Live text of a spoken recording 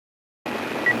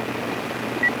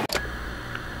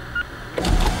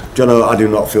Jono, I do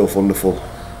not feel wonderful.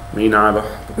 Me neither.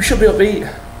 But we should be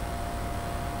upbeat.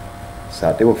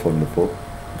 Sad, they were wonderful.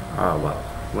 Oh, well,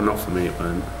 well, not for me, it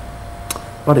weren't.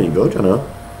 Why didn't you go, Jono?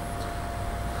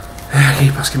 I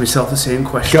keep asking myself the same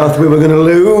question. God, we were going to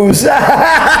lose.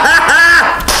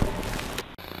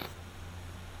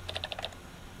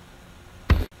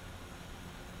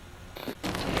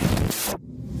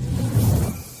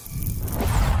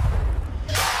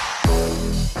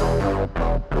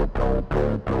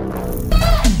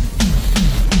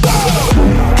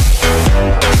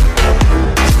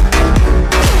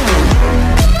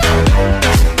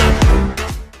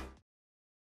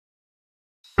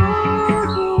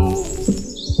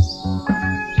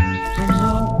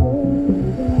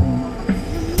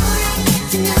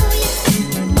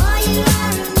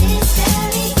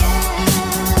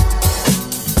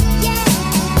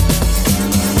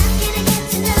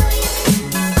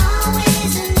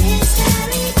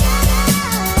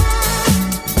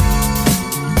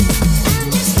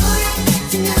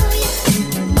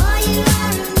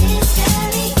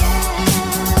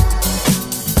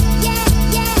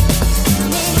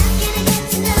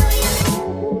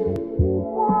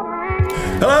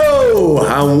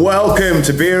 And welcome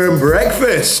to Beer and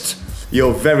Breakfast,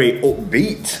 your very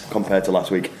upbeat, compared to last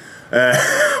week,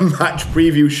 match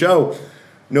preview show.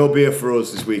 No beer for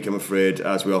us this week, I'm afraid,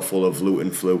 as we are full of Luton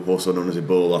flu, also known as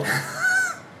Ebola.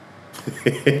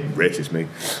 Racist me.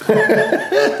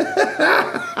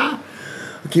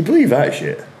 Can you believe that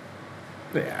shit?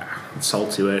 Yeah, it's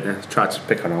salty, weren't it? Tried to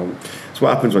pick on all. It's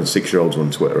what happens when 6-year-olds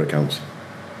run Twitter accounts.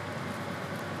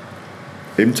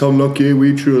 Him Tom Lockyer,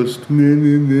 we trust. Trust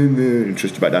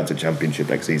you back down to Championship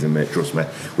next season, mate. Trust me.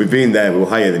 We've been there. We were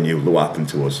higher than you. Look what happened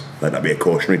to us. Let that be a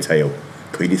cautionary tale.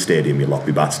 Clean your stadium, you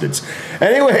loppy bastards.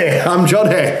 Anyway, I'm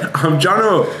Johnny. I'm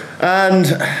Jono.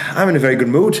 And I'm in a very good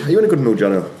mood. Are you in a good mood,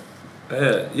 Jono?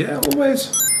 Yeah,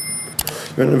 always.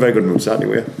 You're in a very good mood, aren't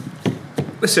you?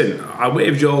 Listen, I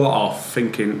waved you all off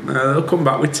thinking, they'll come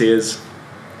back with tears.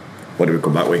 What did we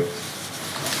come back with?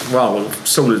 Well,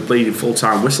 someone was bleeding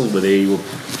full-time whistled with you,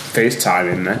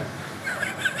 FaceTime in there.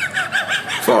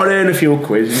 Thought I'd earn a few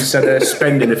quid instead of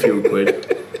spending a few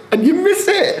quid. And you miss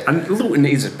it! And Luton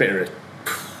is a bit of a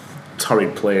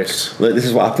torrid place. Look, this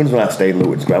is what happens when I stay in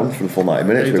Luton's ground for the full 90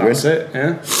 minutes. That's it,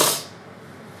 yeah.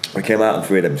 We came out and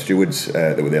 3 of them stewards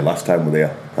that were there last time were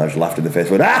there. I just laughed in the face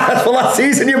and went, that's for last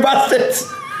season, you bastards!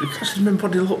 You can't remember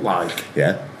what they look like.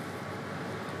 Yeah.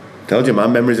 Told you,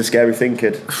 man, memory's a scary thing,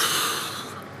 kid.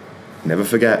 Never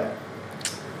forget.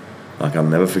 Like, I'll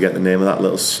never forget the name of that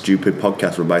little stupid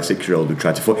podcast run by a 6-year-old who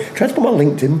tried to put my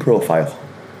LinkedIn profile.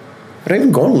 I don't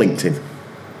even go on LinkedIn.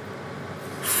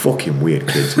 Fucking weird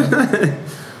kids, man.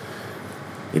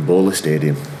 Ebola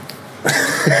Stadium.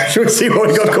 Should we see what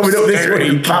we got coming up this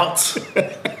week?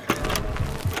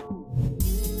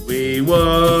 We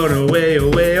won away.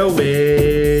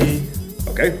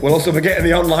 Okay, we're also forgetting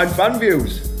the online fan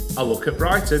views. A look at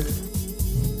Brighton.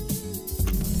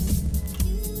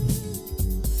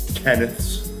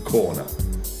 Kenneth's Corner.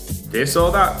 This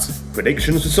or that.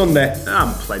 Predictions for Sunday.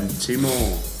 And plenty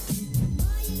more.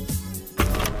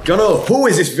 Jono, who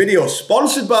is this video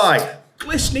sponsored by?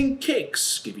 Glistening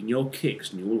Kicks, giving your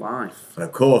kicks new life. And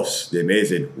of course, the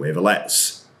amazing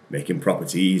Waverlets, making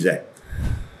property easy.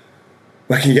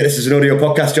 Where can you get this as an audio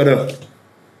podcast, Jono?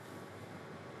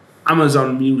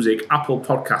 Amazon Music, Apple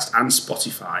Podcast and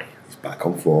Spotify. He's back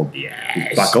on form. Yes.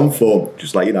 He's back on form,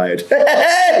 just like United.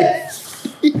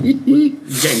 You're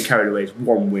getting carried away. It's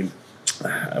one win.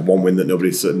 One win that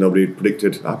nobody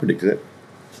predicted. I predicted it.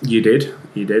 You did.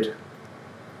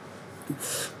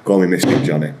 Call me Mystic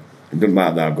Johnny. It doesn't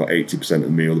matter that I've got 80%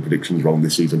 of my other predictions wrong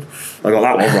this season. I got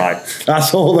that one right.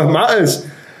 That's all that matters.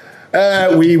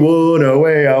 We won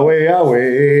away.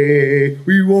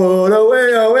 We won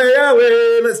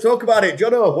away. Let's talk about it.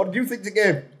 Jono, what did you think of the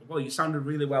game? Well, you sounded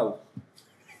really well.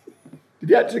 Did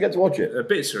you actually get to watch it?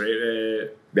 Bits of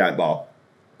it. Behind bar.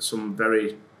 Some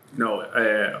very... No,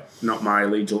 not my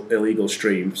illegal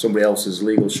stream. Somebody else's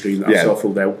legal stream that I saw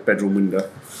through their bedroom window.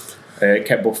 It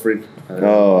kept buffering. I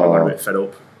got a bit fed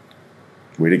up.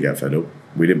 We didn't get fed up.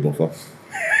 We didn't buffer.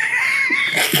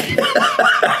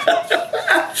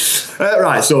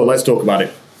 Right, so let's talk about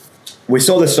it. We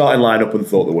saw the starting lineup and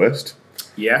thought the worst.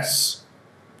 Yes.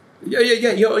 Yeah.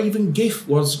 Your even gif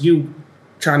was you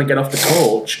trying to get off the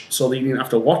coach so that you didn't have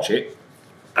to watch it.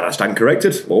 And I stand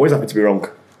corrected. Always happy to be wrong.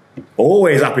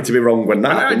 Always happy to be wrong when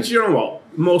that happens. Do you know what?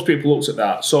 Most people looked at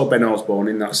that, saw Ben Osborne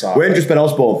in that side. It weren't just Ben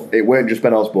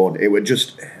Osborne. It was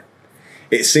just...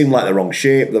 It seemed like the wrong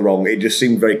shape, it just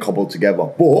seemed very cobbled together.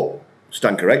 But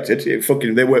stand corrected.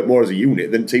 They worked more as a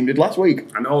unit than the team did last week.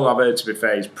 And all I've heard, to be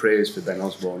fair, is praise for Ben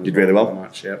Osborne. Did really well.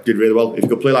 Match, yeah. Did really well. If he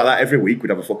could play like that every week, we'd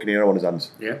have a fucking hero on his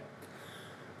hands. Yeah.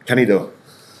 Can he though?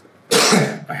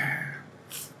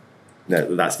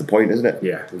 No, that's the point, isn't it?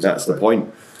 Yeah, exactly. That's the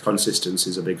point. Consistency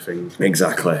is a big thing.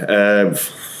 Exactly.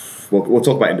 We'll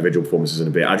talk about individual performances in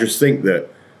a bit. I just think that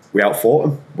we outfought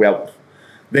them.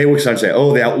 They were trying to say,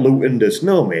 oh, they out-Lutoned us.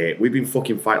 No, mate, we've been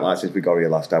fucking fight like since we got here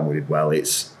last time we did well.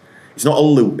 It's not a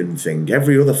Luton thing.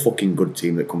 Every other fucking good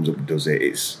team that comes up does it.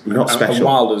 It's not special. And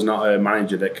Wilder's not a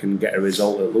manager that can get a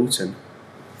result at Luton.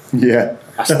 Yeah.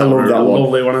 I love that one.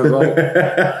 Lovely one as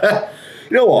well.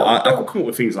 You know what? I don't come up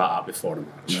with things like that before the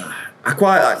match. I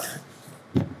quite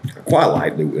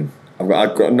like Luton. I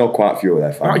know quite a few of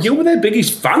their fans. Oh, you were their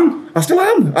biggest fan. I still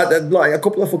am. Like a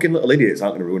couple of fucking little idiots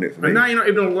aren't going to ruin it for me. And now you're not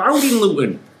even allowed in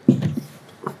Luton.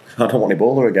 I don't want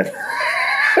Ebola again.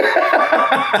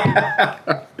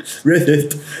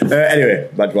 Racist. Anyway,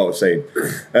 back to what I was saying.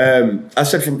 I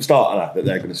said from the start that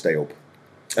they're going to stay up.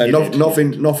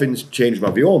 Nothing's changed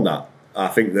my view on that. I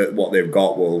think that what they've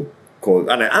got will cause,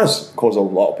 and it has caused a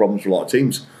lot of problems for a lot of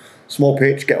teams. Small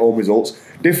pitch, get home results.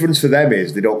 Difference for them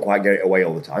is they don't quite get it away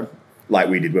all the time, like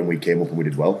we did when we came up and we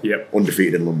did well. Yep.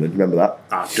 Undefeated in London, remember that?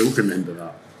 I do remember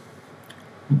that.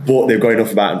 But they've got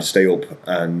enough about them to stay up,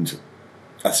 and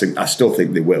I still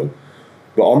think they will.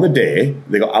 But on the day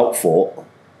they got outfought,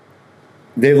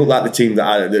 they look like the team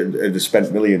that had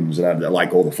spent millions and had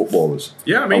like all the footballers.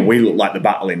 Yeah, I mean, and we look like the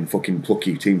battling fucking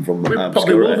plucky team from. We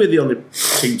probably will be the only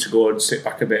team to go and sit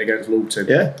back a bit against Luton.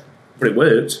 Yeah, but it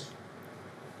worked.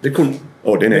 They couldn't.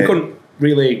 Oh, didn't they? They couldn't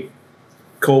really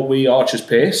cope with Archer's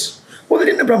pace. Well, they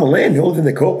didn't at Bramall Lane. The only thing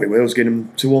they coped with was getting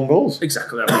them 2 goals.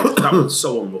 Exactly. That was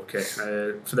so unlucky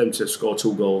for them to score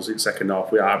 2 goals in second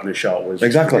half without having a shot was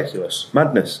ridiculous.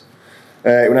 Madness.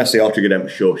 When I see Archer get them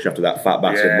shush after that fat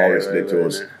bastard Morris did to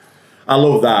us. I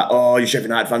love that. Oh, you Sheffield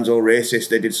United fans all racist.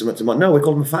 They did something to me. No, we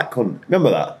called them a fat cunt.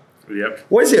 Remember that? Yep.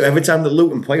 What is it? Every time that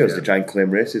Luton play us, they try and claim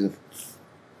racism.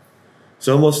 It's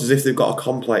almost as if they've got a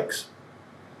complex.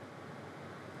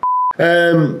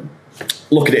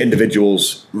 Looking at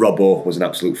individuals, Robbo was an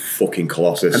absolute fucking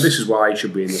colossus. And this is why he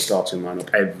should be in the starting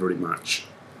lineup every match.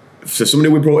 So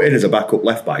somebody we brought in as a backup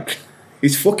left back,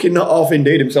 he's fucking not half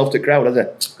indeed himself to crowd, has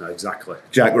he? No, exactly.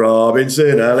 Jack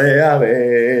Robinson, alley,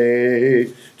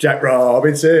 alley. Jack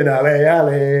Robinson, alley,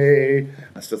 alley.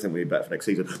 I still think we need better for next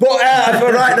season. But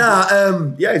for right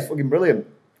now, he's fucking brilliant.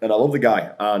 And I love the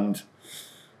guy. And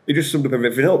he just summed up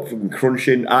everything up, from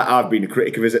crunching. I've been a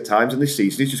critic of his at times, and this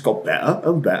season he's just got better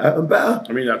and better and better.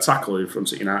 I mean, that tackle in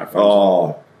front of United fans.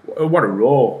 Oh, what a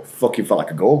roar. Fucking felt like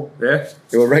a goal. Yeah.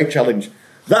 It was a great challenge.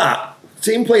 That,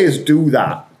 team players do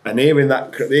that, and hearing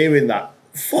that,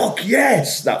 fuck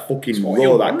yes, that fucking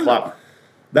roar, that clap,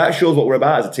 that shows what we're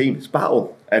about as a team. It's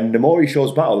battle. And the more he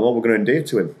shows battle, the more we're going to endear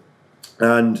to him.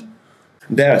 And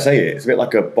dare I say it, it's a bit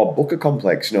like a Bob Booker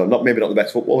complex. Maybe not the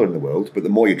best footballer in the world, but the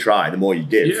more you try, the more you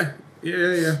give.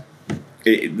 Yeah.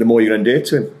 The more you're endeared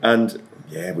to him. And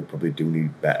yeah, we probably do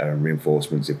need better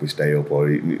reinforcements if we stay up, or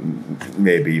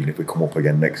maybe even if we come up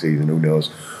again next season, who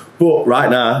knows. But right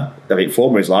now, I think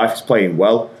form of his life, he's playing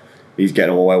well. He's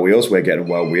getting on well with us, we're getting on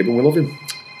well with him, and we love him.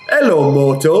 Hello,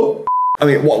 Moto. I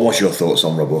mean, what's your thoughts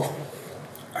on Robbo?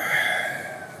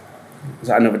 Is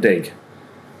that another dig?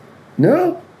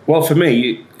 No. Well, for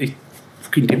me, he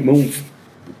fucking didn't move.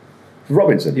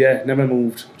 Robinson? Yeah, never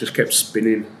moved. Just kept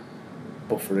spinning,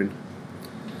 buffering.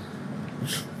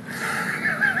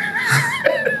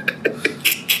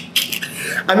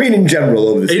 I mean, in general,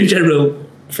 over the season. In general,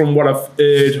 from what I've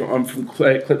heard and from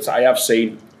clips that I have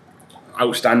seen,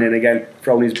 outstanding again,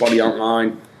 throwing his body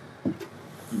online.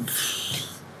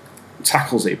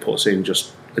 Tackles that he puts in,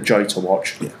 just a joy to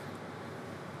watch. Yeah.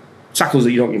 Tackles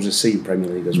that you don't usually see in Premier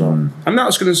League as well. And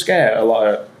that's going to scare a lot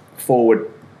of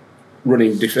forward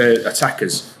running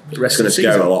attackers. The rest It's going to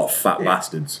scare a lot of fat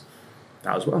bastards.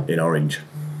 That as well. In orange.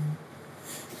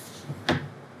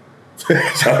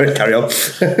 Sorry, carry on.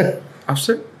 That's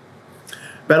it.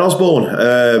 Ben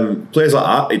Osborne, plays like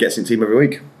that, he gets in team every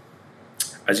week.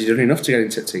 Has he done enough to get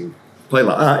into the team? Play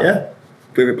like that, yeah.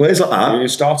 But if he plays like that... Are you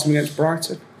start him against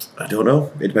Brighton? I don't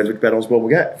know. It depends which Ben Osborne we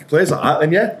get. If he plays like that,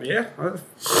 then yeah. Yeah.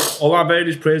 All I've heard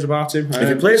is praise about him. If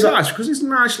he plays nice, because he's a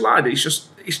nice lad. It's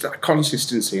that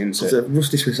consistency, isn't It's it? a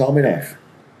rusty Swiss Army knife.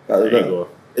 There you go.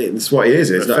 It's what he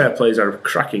is. It's fair plays are a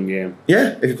cracking game.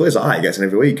 Yeah, if he plays like that, he gets in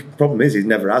every week. Problem is, he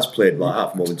never has played like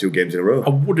that for more than 2 games in a row. I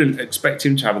wouldn't expect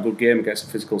him to have a good game against a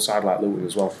physical side like Luton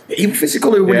as well. He was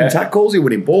physical, he was winning tackles, he was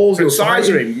winning balls. For the size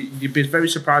of him, you'd be very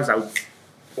surprised how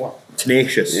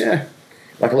tenacious. Yeah.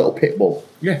 like a little pit bull.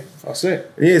 Yeah, that's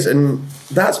it. He is, and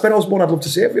that's Ben Osborne I'd love to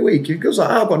see every week. He goes like,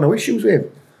 I've got no issues with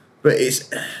him. But it's...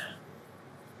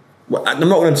 Well, I'm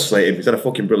not going to slate him. He's had a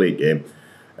fucking brilliant game.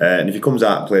 And if he comes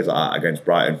out and plays like that against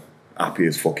Brighton, happy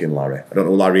as fucking Larry. I don't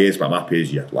know who Larry is, but I'm happy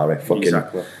as you, Larry. Fucking...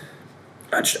 Exactly.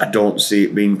 I don't see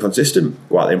it being consistent.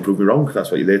 Go out there and prove me wrong. That's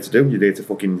what you're there to do. You're there to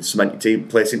fucking cement your team,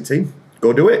 place in team.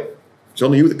 Go do it. It's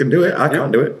only you that can do it. I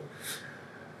can't do it.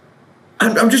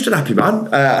 I'm just an happy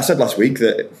man. I said last week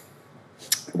that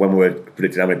when we were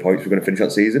predicting how many points we're going to finish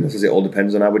that season, I says it all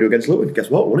depends on how we do against Luton. Guess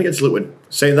what? We won against Luton.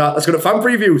 Saying that, let's go to fan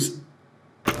previews.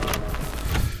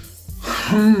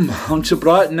 On to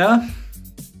Brighton now.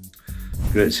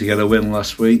 Great to get a win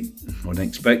last week.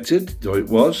 Unexpected, though it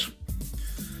was.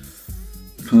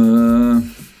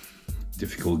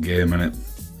 Difficult game, innit?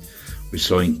 We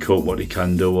saw in Cup what he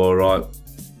can do, alright.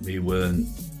 We weren't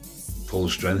full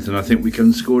strength, and I think we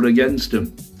can score against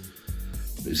him.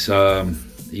 It's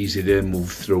easy to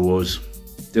move through us.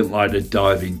 Didn't like the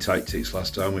diving tactics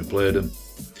last time we played them.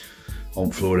 On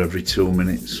floor every 2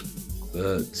 minutes.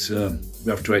 But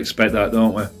we have to expect that,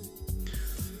 don't we?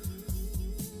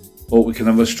 Hope we can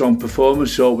have a strong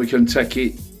performance, hope we can take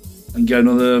it and get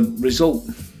another result.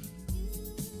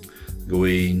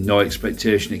 No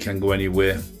expectation it can go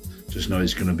anywhere. Just know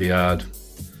it's going to be hard.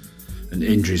 And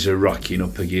injuries are racking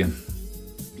up again.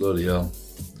 Bloody hell.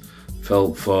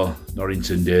 Felt for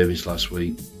Norrington Davis last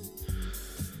week.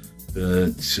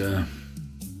 But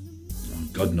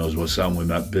God knows what's happened with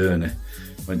Matt Burney.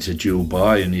 Went to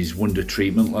Dubai and his wonder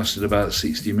treatment lasted about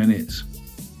 60 minutes.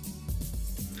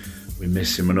 We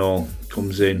miss him and all.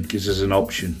 Comes in, gives us an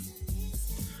option.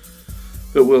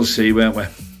 But we'll see, won't we?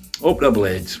 Up the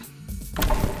Blades.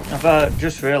 I've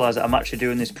just realised that I'm actually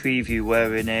doing this preview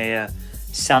wearing a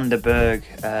Sanderberg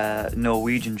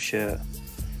Norwegian shirt.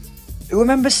 Who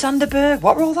remembers Sanderberg?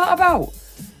 What were all that about?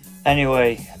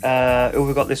 Anyway, who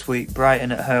we got this week?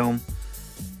 Brighton at home.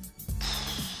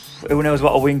 Who knows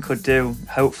what a win could do?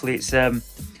 Hopefully it's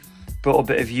brought a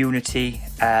bit of unity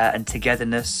and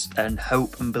togetherness and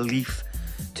hope and belief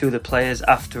to the players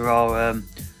after our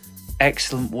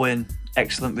excellent win.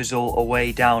 Excellent result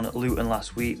away down at Luton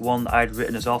last week. One that I'd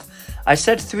written us off. I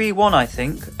said 3-1, I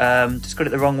think. Just got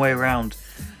it the wrong way around.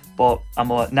 But I'm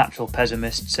a natural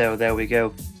pessimist, so there we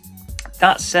go.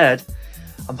 That said,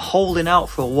 I'm holding out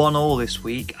for a 1-1 this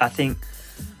week. I think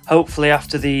hopefully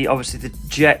after the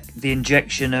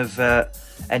injection of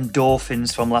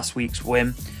endorphins from last week's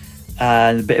win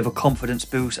and a bit of a confidence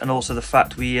boost, and also the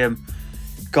fact we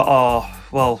got our,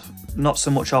 well, not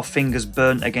so much our fingers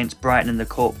burnt against Brighton in the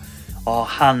Cup, our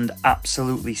hand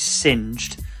absolutely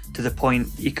singed to the point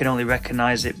you can only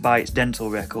recognise it by its dental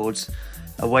records.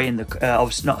 Away in the,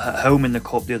 obviously not at home in the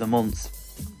Cup the other month.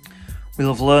 We'll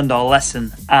have learned our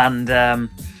lesson,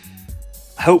 and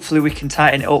hopefully we can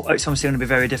tighten it up. It's obviously going to be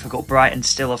very difficult. Brighton's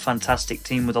still a fantastic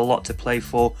team with a lot to play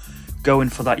for, going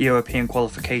for that European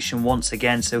qualification once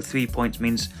again, so 3 points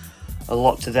means a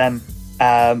lot to them.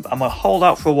 I'm going to hold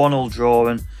out for a 1-1 draw,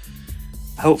 and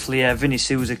hopefully Vinny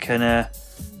Souza can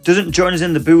doesn't join us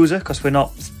in the boozer because we're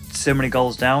not so many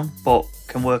goals down, but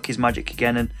can work his magic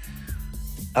again, and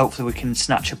hopefully we can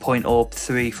snatch a point or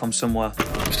 3 from somewhere.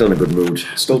 Still in a good mood.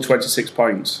 Still 26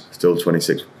 points. Still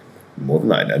 26. More than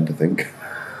that in the end, I think.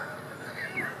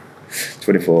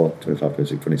 24, 25,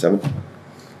 26, 27.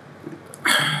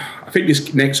 I think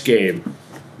this next game,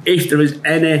 if there is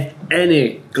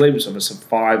any glimpse of a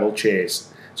survival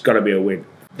chase, it's got to be a win.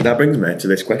 That brings me to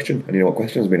this question. And you know what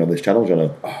question's been on this channel,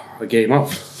 Jono? A game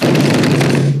off.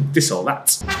 This or that.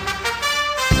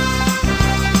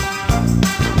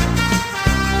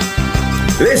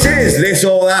 This is This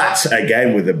or That,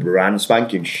 again with a brand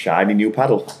spanking shiny new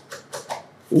paddle.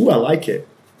 Ooh, I like it.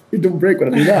 You don't break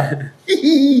when I do that.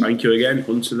 Thank you again,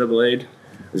 Hunter the Blade.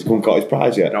 Has he come got his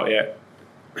prize yet? Not yet.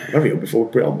 Hurry up before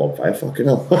we put it on bonfire, fucking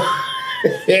hell.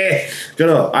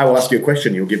 Jono, I will ask you a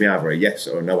question, you'll give me either a yes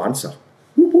or a no answer.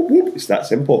 Whoop, whoop, whoop. It's that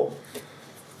simple.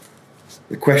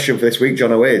 The question for this week,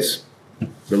 Jono, is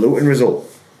the Luton result,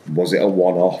 was it a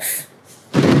one-off?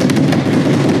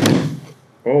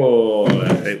 Oh,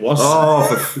 it was. Oh,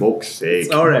 for fuck's sake.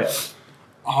 Sorry.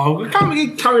 Oh, we can't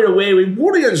get carried away with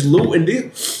one against Luton. At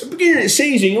the beginning of the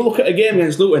season, you look at a game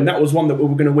against Luton, that was one that we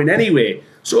were going to win anyway.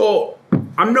 So,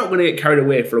 I'm not going to get carried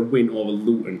away for a win over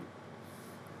Luton.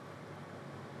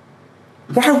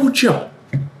 Why would you?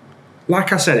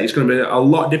 Like I said, it's going to be a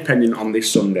lot depending on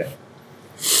this Sunday.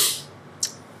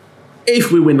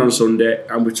 If we win on Sunday,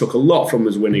 and we took a lot from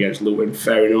us win against Luton,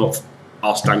 fair enough,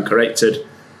 I'll stand corrected.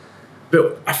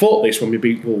 But I thought this when we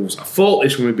beat Wolves. I thought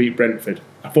this when we beat Brentford.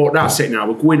 I thought, that's it now,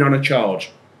 we're going on a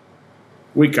charge.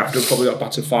 Week after, we probably got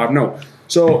battered 5-0.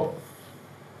 So,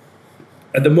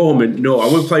 At the moment, no. I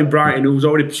will play Brighton, who's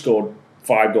already scored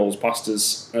 5 goals past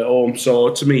us at home. So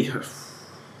to me,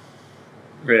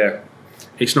 yeah,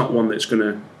 it's not one that's going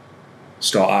to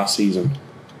start our season,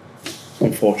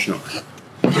 unfortunately.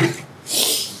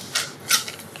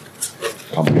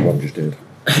 Can't believe what I just did.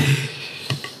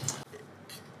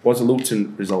 Was the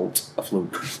Luton result a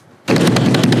fluke?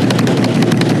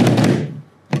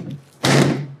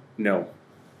 No.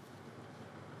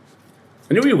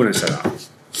 I knew you were going to say that.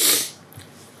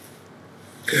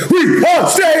 We are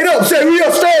staying up, say we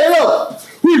are staying up.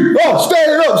 We are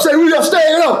staying up, say we are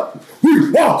staying up.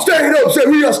 We are staying up, say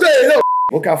we are staying up.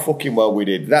 Look how fucking well we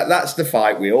did. That's the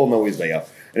fight we all know is there.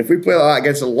 And if we play like that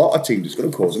against a lot of teams, it's going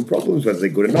to cause them problems, whether they're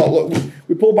good or not. Look,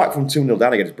 we pulled back from 2-0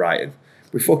 down against Brighton.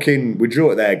 We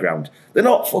drew at their ground. They're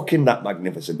not fucking that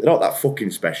magnificent. They're not that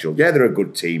fucking special. Yeah, they're a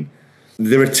good team.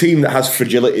 They're a team that has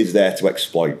fragilities there to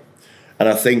exploit. And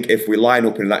I think if we line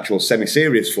up in an actual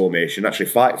semi-serious formation, actually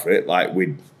fight for it like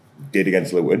we did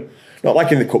against Luton, not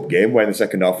like in the cup game where in the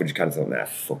second half we just kind of thought, nah,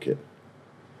 fuck it.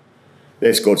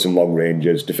 They scored some long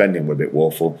ranges, defending were a bit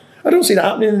woeful. I don't see that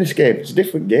happening in this game. It's a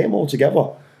different game altogether.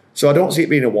 So I don't see it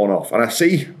being a one-off. And I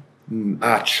see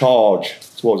our charge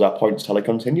towards our points tally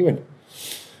continuing.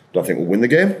 Do I think we'll win the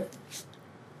game?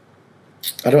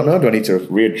 I don't know. Do I need to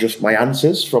readjust my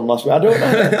answers from last week? I don't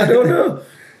know. I don't know.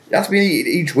 You ask me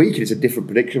each week, and it's a different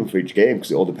prediction for each game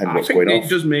because it all depends what's going on. I think it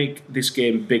does make this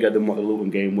game bigger than what the Luton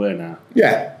game were now.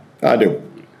 Yeah, I do.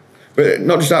 But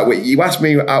not just that. You ask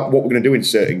me what we're going to do in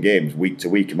certain games week to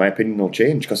week, and my opinion will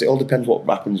change because it all depends what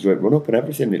happens with run up and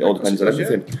everything. It all depends on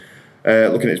everything. Yeah.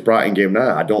 Looking at this Brighton game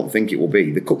now, I don't think it will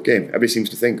be the cup game. Everybody seems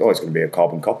to think, it's going to be a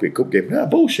carbon copy of cup game. Nah,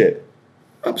 bullshit.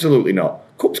 Absolutely not.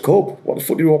 Cup's cup. What the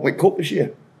fuck do we want with cup this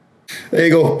year? There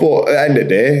you go. But at the end of the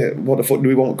day, what the fuck do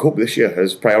we want with cup this year?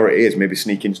 As priority is maybe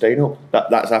sneaking, staying up.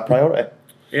 That's our priority.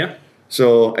 Yeah.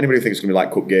 So anybody who thinks it's going to be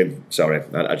like cup game, sorry,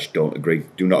 I just don't agree.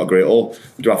 Do not agree at all.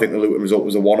 Do I think the Luton result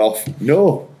was a one-off?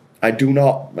 No, I do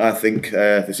not. I think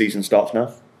the season starts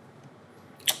now.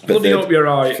 Bloody hope you're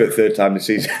right. For the third time this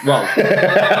season. Well,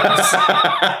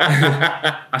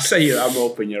 I say I'm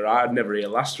hoping you're right. I'd never hear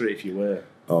last year if you were.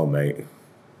 Oh, mate.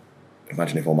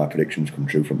 Imagine if all my predictions come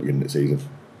true from the beginning of the season.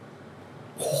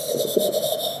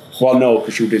 Well, no,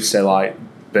 because you did say like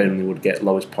Burnley would get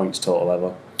lowest points total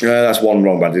ever. That's one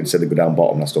wrong, but I did say they'd go down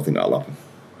bottom, and I still think that'll happen.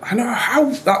 I know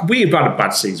we've had a bad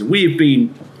season. We have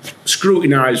been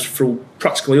scrutinised through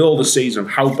practically all the season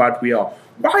of how bad we are.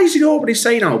 Why is nobody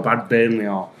saying how bad Burnley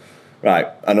are? Right,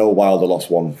 I know Wilder lost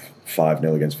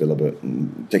 5-0 against Villa, but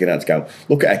taking that into account,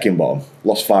 look at Eckenbottom.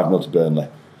 Lost 5-0 to Burnley.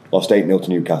 Lost 8-0 to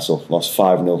Newcastle. Lost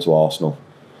 5-0 to Arsenal.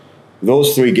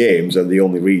 Those 3 games are the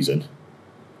only reason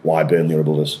why Burnley are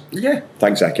above us. Yeah.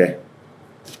 Thanks, Eke.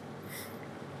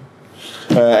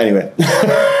 Anyway.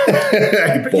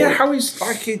 But yeah, how is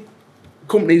like a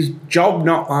company's job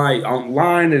not like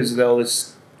online as though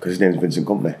this? Because his name's Vincent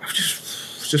Company.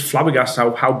 Just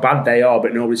flabbergasted how bad they are,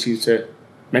 but nobody seems to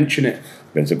mention it.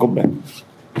 Vincent Company.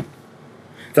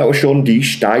 That was Sean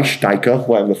Steicher,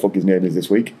 whatever the fuck his name is this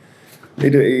week.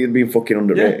 He'd been fucking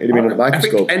under it. He'd have been under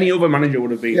microscope. I think any other manager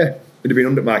would have been. Yeah, he'd have been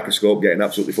under microscope, getting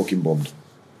absolutely fucking bummed.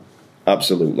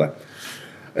 Absolutely.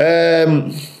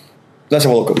 Let's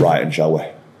have a look at Brighton, shall we?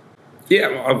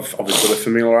 Yeah, I've obviously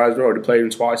familiarised. We've already played them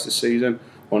twice this season.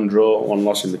 1 draw, 1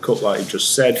 loss in the cup, like you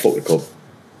just said. Fuck the cup.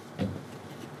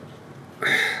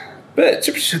 But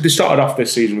they started off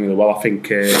this season really well. I think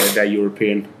their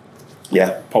European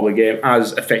probably game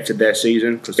has affected their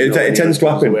season. It tends to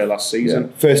happen. Last season. Yeah.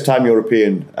 First time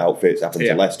European outfits happen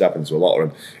to Leicester, happens to a lot of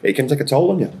them. It can take a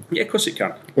toll on you. Yeah, of course it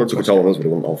can. Well, it took a toll on us, but it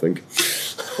wouldn't all think.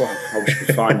 Well, I wish we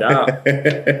could find out.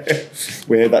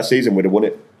 We had that season, we'd have won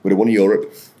it. We'd have won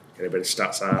Europe. Get a bit of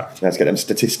stats out. Let's get them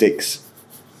statistics.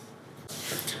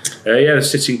 They're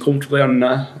sitting comfortably on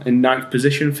in 9th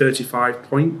position, 35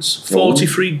 points,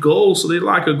 43 goals. So they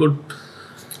like a good.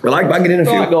 They like banging in a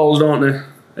few. Like goals, don't they?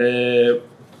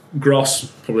 Gross,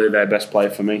 probably their best player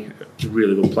for me. A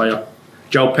really good player.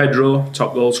 João Pedro,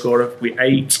 top goal scorer. We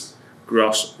 8.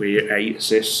 Gross, we 8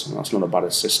 assists. That's not a bad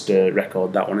assist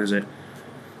record, that one, is it?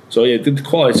 So yeah, the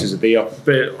qualities are there.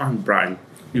 But Brighton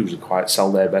usually quite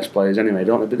sell their best players anyway,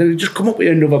 don't they? But then they just come up with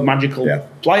another magical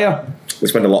player. We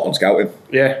spend a lot on scouting.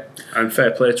 Yeah, and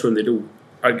fair play to them, they do.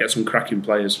 I'd get some cracking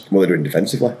players. What are they doing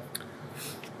defensively?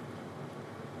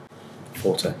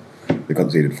 40. They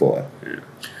conceded 40. Yeah.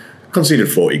 Conceded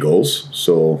 40 goals,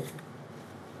 so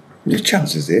there's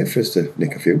chances there for us to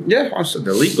nick a few. Yeah, I said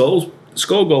the elite goals,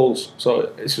 score goals.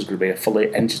 So this is going to be a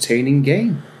fully entertaining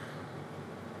game.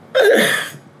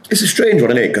 It's a strange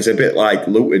one, isn't it? Because a bit like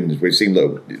Luton, we've seen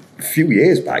a few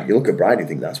years back, you look at Brighton, you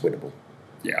think that's winnable.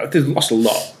 Yeah, they've lost a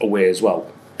lot away as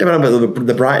well. Yeah, but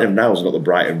the Brighton of now is not the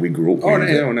Brighton we grew up with.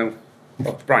 No.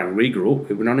 Well, the Brighton we grew up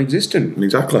with were non-existent.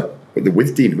 Exactly. But the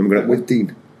with Dean, remember that with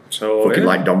Dean? So, fucking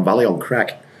like Don Valley on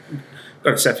crack.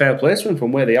 Got to set fair placement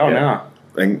from where they are now.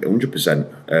 I think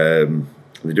 100%.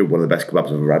 They do one of the best kebabs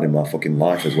I've ever had in my fucking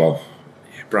life as well.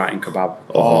 Yeah, Brighton kebab.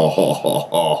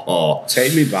 Oh.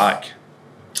 Take me back.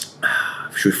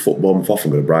 Should we football them off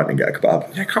and go to Brighton and get a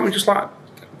kebab? Yeah, can't we just like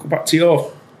go back to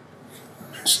your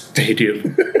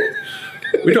stadium?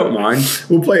 We don't mind.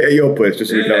 We'll play it at your place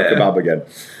just so we can have a kebab again.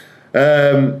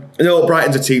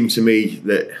 Brighton's a team to me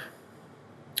that,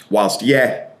 whilst,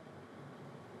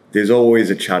 there's always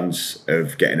a chance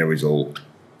of getting a result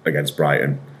against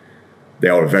Brighton. They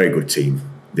are a very good team.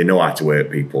 They know how to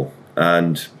hurt people.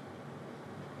 And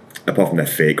apart from their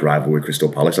fake rivalry with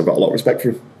Crystal Palace, I've got a lot of respect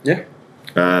for them. Yeah.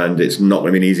 And it's not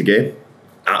going to be an easy game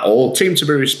at all. Team to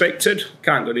be respected.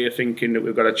 Can't go here thinking that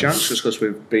we've got a chance just because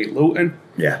we've beat Luton.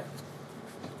 Yeah.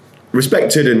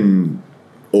 Respected and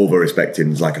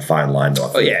over-respecting is like a fine line, though,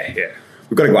 I think. Yeah.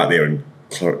 We've got to go out there and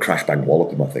crash, bang,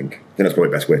 wallop them, I think. I think that's probably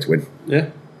the best way to win. Yeah.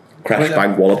 Crash,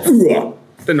 bang, wallop.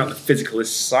 They're not the physicalist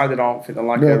side. They don't think they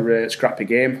like a scrappy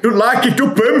game. Don't like it,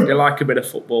 up them. They like a bit of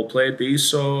football played, these.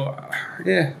 So,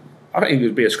 I think it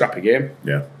would be a scrappy game.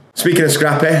 Yeah. Speaking of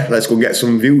scrappy, let's go and get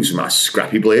some views from our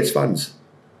scrappy Blades fans.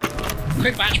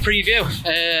 Quick match preview.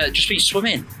 Just been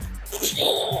swimming.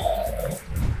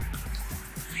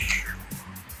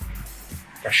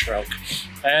 Fresh stroke.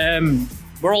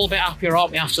 We're all a bit happier,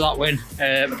 aren't we, after that win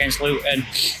against Luton?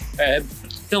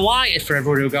 Delighted for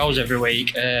everyone who goes every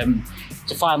week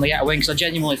to finally get a win, because I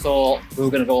genuinely thought we were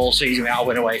going to go all season without a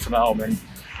win away from home. And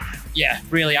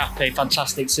really happy,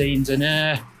 fantastic scenes. And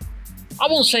I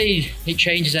won't say it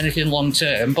changes anything long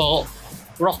term, but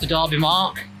we're off the derby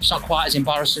mark. It's not quite as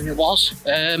embarrassing as it was.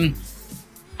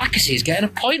 I can see us getting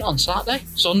a point on Sunday,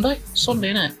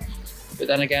 innit? But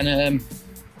then again, I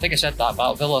think I said that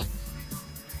about Villa.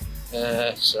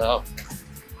 So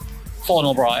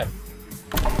 4-0 Brighton.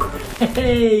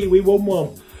 Hey, we won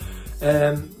one.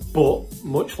 But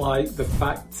much like the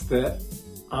fact that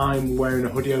I'm wearing a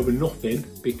hoodie over nothing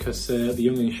because the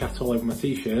youngling shat all over my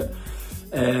t-shirt,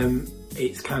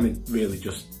 it's kind of really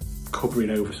just covering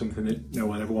over something that no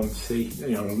one ever wanted to see.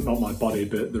 You know, not my body,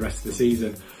 but the rest of the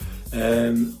season.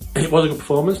 It was a good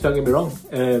performance, don't get me wrong.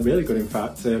 Really good, in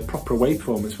fact. Proper away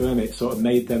performance, weren't it? Sort of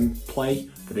made them play.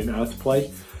 They didn't know how to play.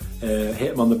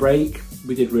 Hit them on the break.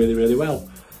 We did really, really well.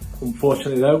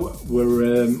 Unfortunately, though,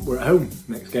 we're at home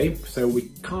next game, so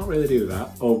we can't really do that.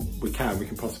 Or we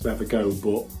can possibly have a go,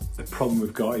 but the problem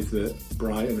we've got is that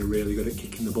Brighton are really good at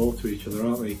kicking the ball to each other,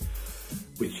 aren't they?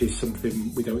 Which is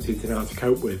something we don't seem to know how to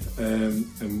cope with.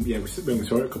 And yeah, we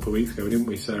saw it a couple of weeks ago, didn't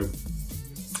we? So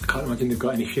I can't imagine they've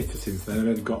got any shitter since then. I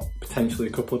know they've got potentially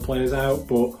a couple of players out,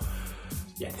 but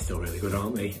yeah, they're still really good,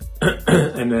 aren't they?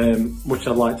 And much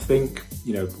I'd like to think,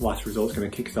 you know, last result's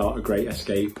going to kickstart a great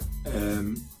escape.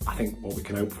 I think what we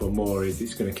can hope for more is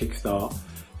it's going to kickstart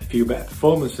a few better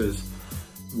performances.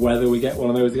 Whether we get one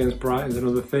of those against Brighton's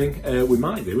another thing. We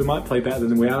might do. We might play better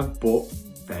than we have, but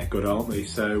they're good, aren't they?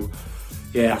 So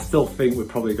yeah, I still think we're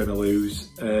probably going to lose.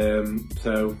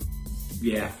 So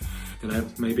yeah, I don't know.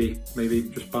 Maybe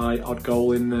just by odd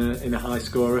goal in a high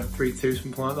scorer, 3-2,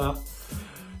 something like that.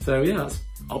 So yeah, that's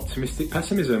optimistic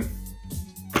pessimism.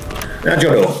 Now,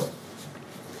 Jono,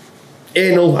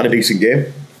 Arnold had a decent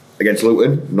game against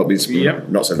Luton.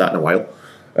 Not said that in a while.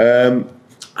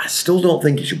 I still don't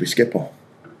think he should be skipper.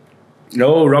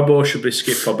 No, Robbo should be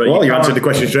skipper. But well, you answered the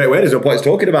question straight away. There's no point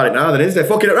talking about it now, then, is there?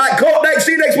 Fucking it. Right, cut, next,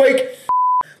 see you next week.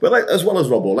 Well, as well as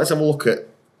Robbo, let's have a look at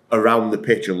around the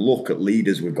pitch and look at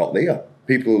leaders we've got there.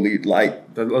 People who lead, like...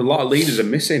 A lot of leaders are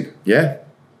missing. Yeah.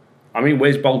 I mean,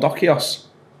 where's Baldokios?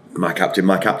 My captain.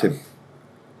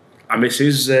 I miss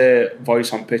his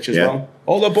voice on pitch as well.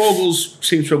 Although Bogles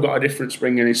seems to have got a different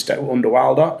spring in his step under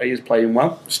Wilder. He is playing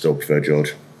well. Still prefer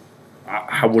George.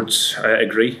 I would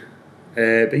agree.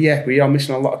 But yeah, we are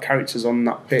missing a lot of characters on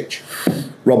that pitch.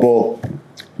 Robbo,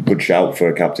 good shout for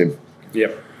a captain.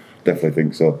 Yep. Definitely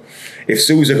think so. If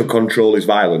Sousa could control his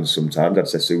violence sometimes, I'd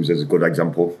say Sousa's a good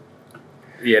example.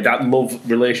 Yeah, that love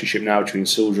relationship now between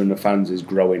Sousa and the fans is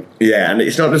growing. Yeah, and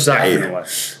it's not just that.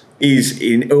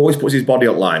 He always puts his body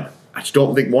on line. I just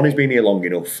don't think, one, he's been here long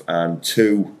enough, and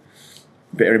two,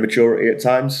 a bit of immaturity at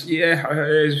times.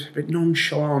 Yeah, he's a bit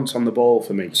nonchalant on the ball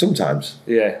for me. Sometimes.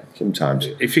 Yeah. Sometimes.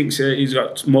 He thinks he's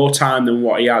got more time than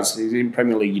what he has. He's in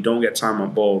Premier League, you don't get time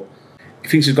on ball. He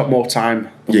thinks he's got more time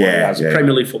than what he has.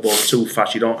 Premier League football is too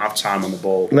fast, you don't have time on the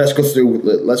ball. Let's go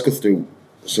through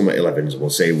some 11s, we'll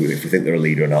see if we think they're a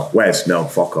leader or not. Wes, no,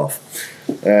 fuck off.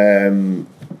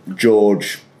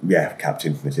 George, Yeah,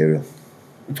 captain material.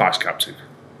 Vice captain.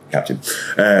 Captain.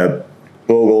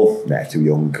 Bogle, nah, too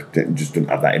young. Just doesn't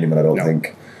have that in him, I don't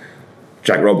think.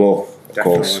 Jack Robbo, of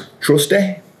course.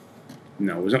 Trusty.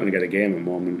 No, he's not going to get a game at the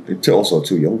moment. It's also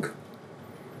too young.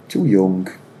 Too young.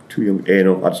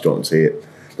 No, I just don't see it.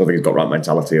 I don't think he's got right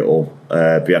mentality at all.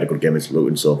 But he had a good game against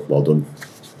Luton, so well done.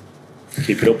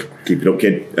 Keep it up. Keep it up,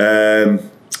 kid.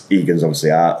 Egan's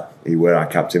obviously out. He were our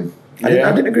captain. I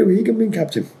didn't agree with Egan being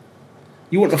captain.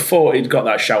 You wouldn't have thought he'd got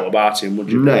that shout about him,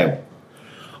 would you? No.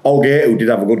 Aldgate, who did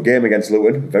have a good game against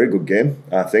Luton, very good game,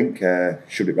 I think.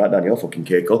 Shoved it right down your fucking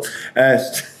cake hole.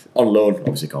 On loan,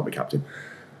 obviously can't be captain.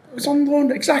 It was on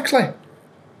loan, exactly.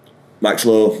 Max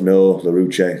Lowe, no.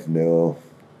 Larouche, no.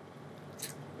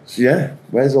 So yeah,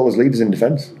 where's all his leaders in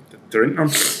defence? There ain't none.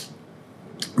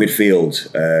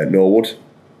 Midfield, Norwood,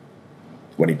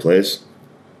 when he plays.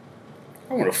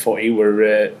 I would have thought he were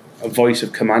a voice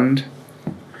of command.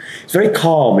 He's very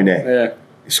calm, innit? Yeah.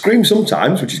 He screams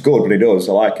sometimes, which is good, but he does.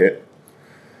 I like it.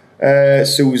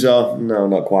 Sousa, no,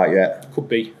 not quite yet. Could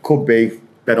be.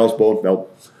 Ben Osborne, no.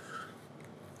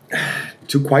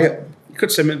 Too quiet. You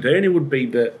could say McBurney would be,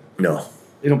 but No.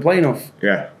 he don't play enough.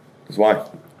 Yeah, that's why.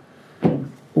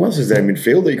 Who else is there in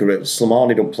midfield that you could...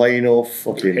 Slimani don't play enough.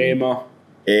 Fucking... Hamer.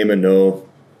 no.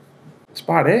 That's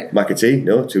about it. McAtee,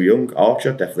 no, too young.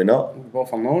 Archer, definitely not.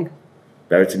 Both on loan.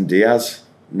 Berriton Diaz,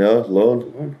 no,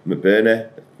 loan. McBurney,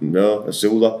 no.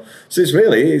 Asula. So it's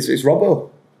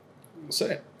Robbo. That's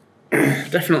it.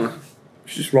 Definitely.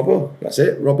 It's just Robbo. That's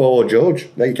it. Robbo or George.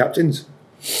 They're your captains.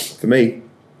 For me.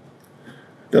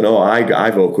 Don't know.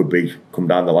 Ivo could come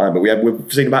down the line, but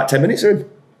we've seen about 10 minutes of him.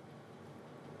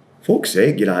 Fuck's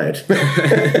sake, United.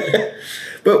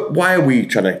 But why are we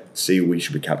trying to see who we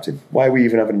should be captain? Why are we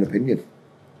even having an opinion?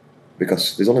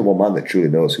 Because there's only one man that truly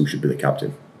knows who should be the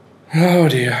captain. Oh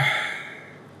dear.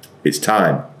 It's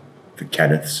time for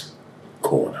Kenneth's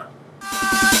Corner.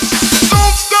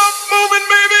 Don't stop moving,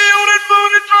 baby, on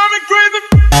it, drive me crazy.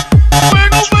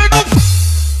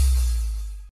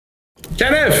 Wiggle.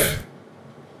 Kenneth!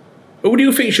 Who do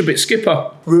you think should be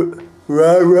skipper?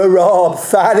 Rob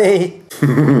Fanny.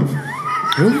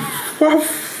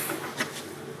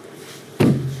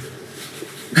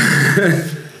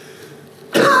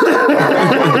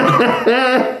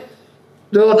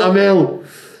 Don't, I'm ill.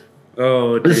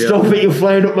 Oh dear. Stop it, you're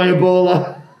flying up my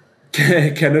Ebola.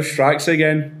 Kenneth strikes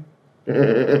again.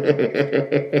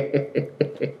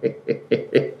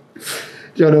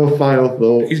 Jono, final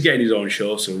thought. He's getting his own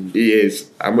show soon. He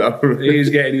is. He's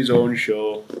getting his own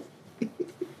show.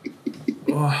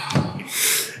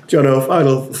 Jono,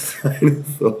 final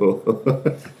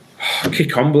thought.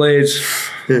 Kick on, Blades.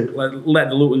 Let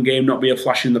the Luton game not be a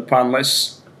flash in the pan.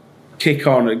 Let's kick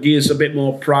on. It gives us a bit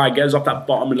more pride. Get us off that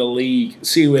bottom of the league.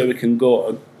 See where we can go.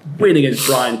 A win against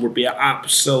Brighton would be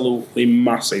absolutely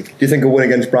massive. Do you think a win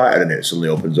against Brighton and it suddenly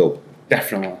opens up?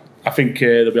 Definitely. I think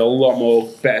there'll be a lot more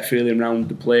better feeling around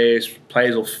the players.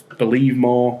 Players will believe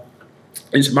more.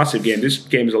 It's a massive game. This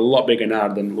game is a lot bigger now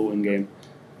than the Luton game.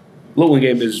 Luton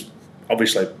game has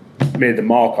obviously made the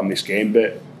mark on this game,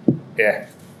 but yeah.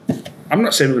 I'm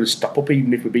not saying we're going to stop up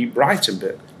even if we beat Brighton,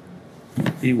 but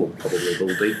he will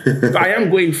be. But I am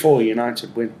going for a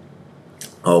United win.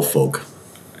 Oh, fuck.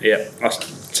 Yeah,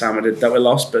 last time I did that we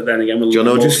lost, but then again we'll lose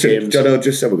most games. Jono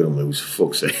just said we're going to lose.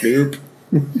 Fuck's sake. Nope.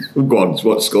 Go on, what's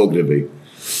the score going to be?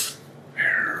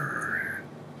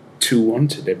 2-1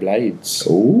 to the Blades.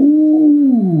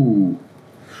 Ooh.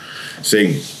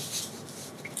 See,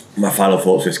 my final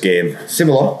thoughts this game,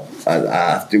 similar.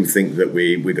 I do think that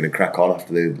we're going to crack on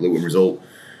after the Luton result.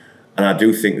 And I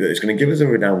do think that it's going to give us a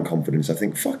renowned confidence. I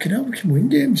think, fucking hell, we can win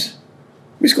games.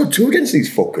 We scored 2 against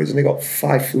these fuckers and they got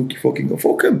 5 fluky fucking goals.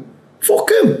 Fuck them.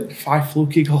 5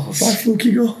 fluky goals. 5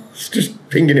 fluky goals. Just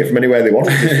pinging it from anywhere they want.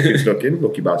 Just fucking stuck in.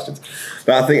 Lucky bastards.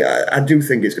 But I do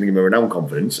think it's going to give them a renowned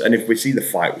confidence. And if we see the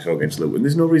fight we saw against Luton,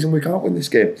 there's no reason we can't win this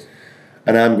game.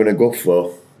 And I'm going to go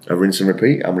for a rinse and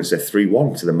repeat. I'm going to say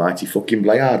 3-1 to the mighty fucking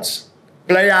Blayards.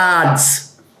 Blayards!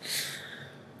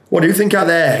 What do you think out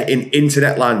there in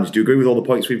internet land? Do you agree with all the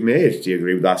points we've made? Do you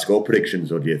agree with our score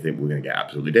predictions? Or do you think we're going to get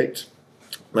absolutely dicked?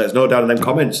 Let us know down in them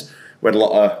comments. We had a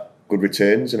lot of good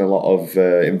returns and a lot of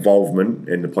involvement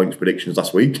in the points predictions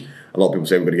last week. A lot of people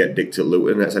say we're going to get dicked at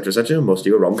Luton, etc., etc. Most of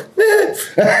you are wrong.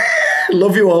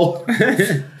 Love you all.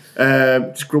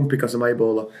 Just grumpy because of my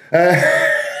Ebola.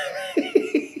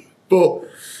 But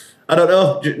I don't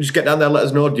know. Just get down there and let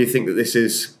us know. Do you think that this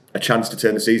is a chance to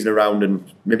turn the season around and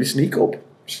maybe sneak up?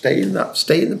 Stay in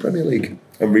the Premier League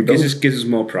and rebuild? Gives us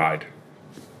more pride.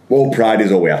 Well, pride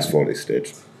is all we ask for at this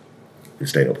stage.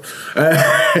 Stay up.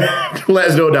 Let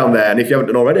us know down there, and if you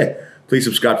haven't done already, Please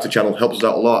subscribe to the channel. Helps us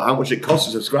out a lot. How much it costs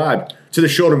to subscribe to the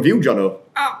Shoreham View, Jono?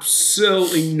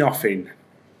 Absolutely nothing.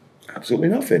 Absolutely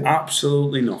nothing.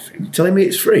 Absolutely nothing. You're telling me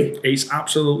it's free? It's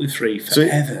absolutely free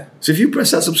forever. So if you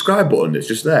press that subscribe button that's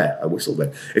just there, I whistled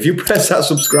then. If you press that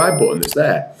subscribe button that's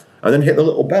there, and then hit the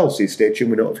little bell so you stay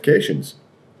tuned with notifications,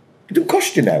 it don't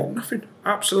cost you now. Nothing.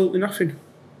 Absolutely nothing.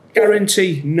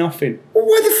 Guarantee nothing. Well,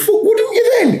 why the fuck wouldn't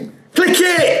you then? Click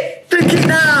it! Click it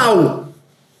now!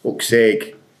 Fuck's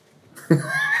sake.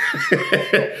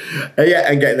 Yeah,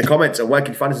 and get in the comments on where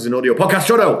can you find us as an audio podcast,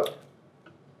 Jono?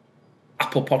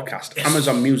 Apple Podcast,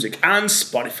 Amazon Music, and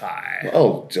Spotify.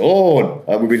 Well done.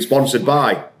 And we've been sponsored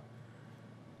by...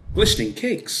 Glistening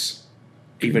Kicks.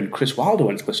 Even Chris Wilder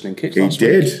went to Glistening Kicks He last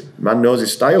did. week. Man knows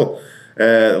his style.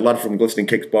 The lad from Glistening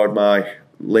Kicks borrowed my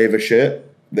laver shirt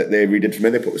that they redid for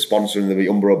me. They put the sponsor and the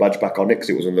Umbro badge back on it because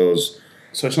it was one of those...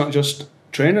 So it's not just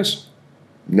trainers?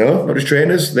 No, not just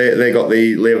trainers. They got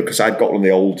the laver because I'd got one of the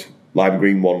old lime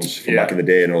green ones from back in the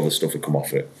day and all the stuff had come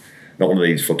off it. Not one of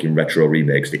these fucking retro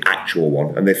remakes, the actual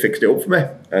one. And they fixed it up for me.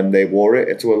 And they wore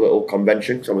it to a little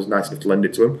convention, so I was nice enough to lend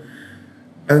it to them.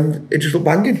 And it just looked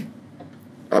banging.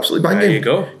 Absolutely banging. There you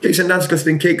go. Get you some nice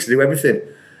glistening kicks to do everything.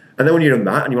 And then when you're done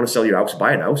that and you want to sell your house,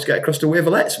 buy a house, get across to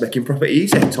Waverlet's, making property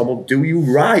easy. Tom will do you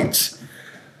right.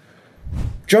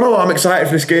 Jono, I'm excited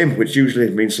for this game, which usually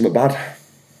means something bad.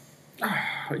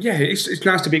 Yeah, it's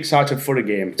nice to be excited for a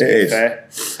game, to be fair.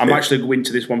 I'm actually going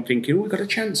to this one thinking, oh, we've got a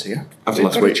chance here. After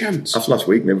last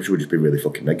week, maybe we should just be really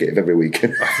fucking negative every week.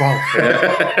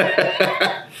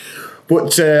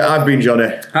 But I've been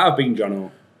Johnny. I've been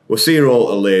Jono. We'll see you all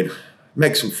at the lane.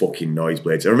 Make some fucking noise,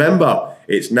 blades. And remember,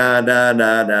 it's na na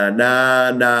na na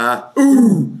na na.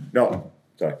 Ooh! No,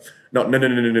 sorry. Not no no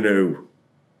no no no no.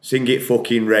 Sing it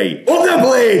fucking right. Up the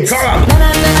blades! Come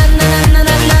on!